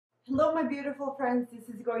Hello, my beautiful friends. This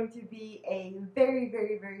is going to be a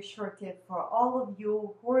very short tip for all of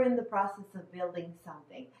you who are in the process of building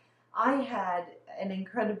something. I had an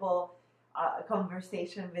incredible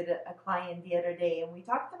conversation with a client the other day, and we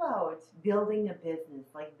talked about building a business,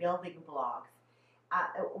 like building blogs.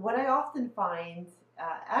 What I often find,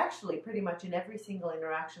 actually, pretty much in every single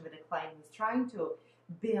interaction with a client who's trying to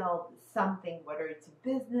build something, whether it's a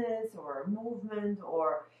business or a movement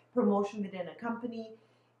or promotion within a company,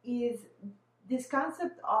 is this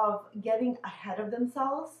concept of getting ahead of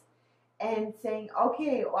themselves and saying,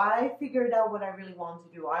 okay, well, I figured out what I really want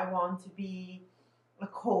to do. I want to be a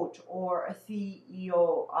coach or a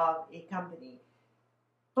CEO of a company.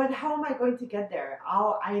 But how am I going to get there?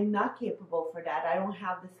 I'm not capable for that. I don't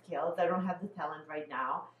have the skills. I don't have the talent right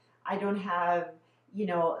now. I don't have,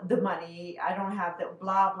 the money. I don't have the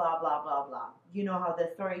blah, blah, blah, blah, blah. You know how the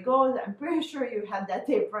story goes. I'm pretty sure you had that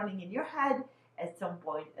tape running in your head at some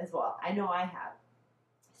point as well. I know I have.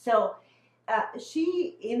 So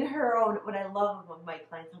she, in her own, what I love among my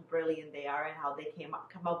clients, how brilliant they are and how they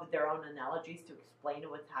come up with their own analogies to explain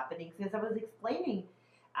what's happening. Because I was explaining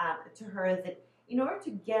to her that in order to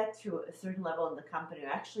get to a certain level in the company, or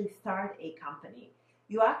actually start a company,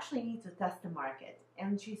 you actually need to test the market.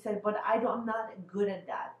 And she said, but I'm not good at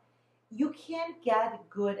that. You can't get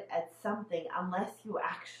good at something unless you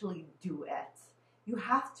actually do it. You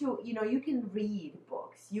have to, you can read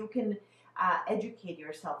books, you can educate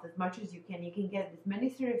yourself as much as you can get as many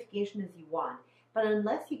certifications as you want, but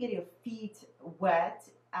unless you get your feet wet,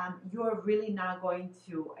 you're really not going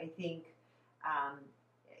to, I think,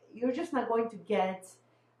 you're just not going to get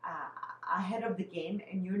ahead of the game,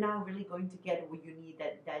 and you're not really going to get what you need,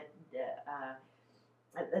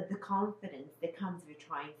 the confidence that comes with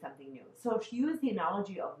trying something new. So she used the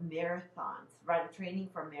analogy of marathons, right? Training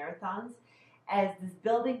for marathons as this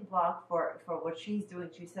building block for what she's doing.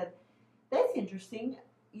 She said, that's interesting.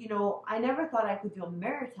 I never thought I could do a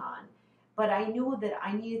marathon, but I knew that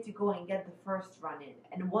I needed to go and get the first run in.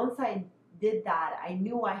 And once I did that, I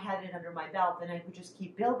knew I had it under my belt and I could just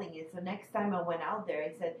keep building it. So next time I went out there,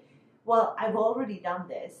 I said, well, I've already done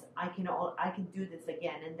this. I can do this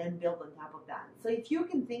again and then build on top of that. So if you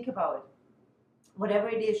can think about whatever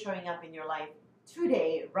it is showing up in your life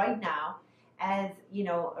today, right now, as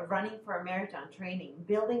running for a marathon, training,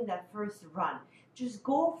 building that first run, just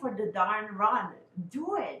go for the darn run.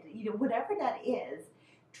 Do it. Whatever that is,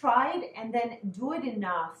 try it and then do it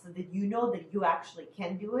enough so that you know that you actually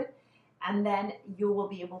can do it, and then you will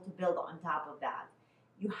be able to build on top of that.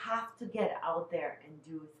 You have to get out there and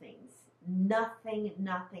do things. Nothing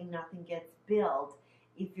gets built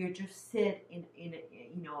if you just sit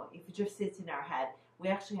if it just sits in our head. We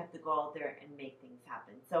actually have to go out there and make things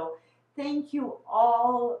happen. So thank you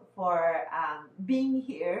all for being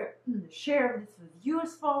here. Share if this was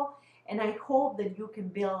useful, and I hope that you can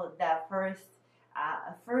build that first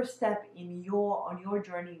step on your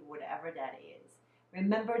journey, whatever that is.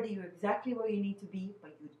 Remember that you're exactly where you need to be,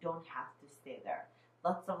 but you don't have to stay there.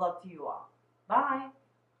 Lots of love to you all. Bye.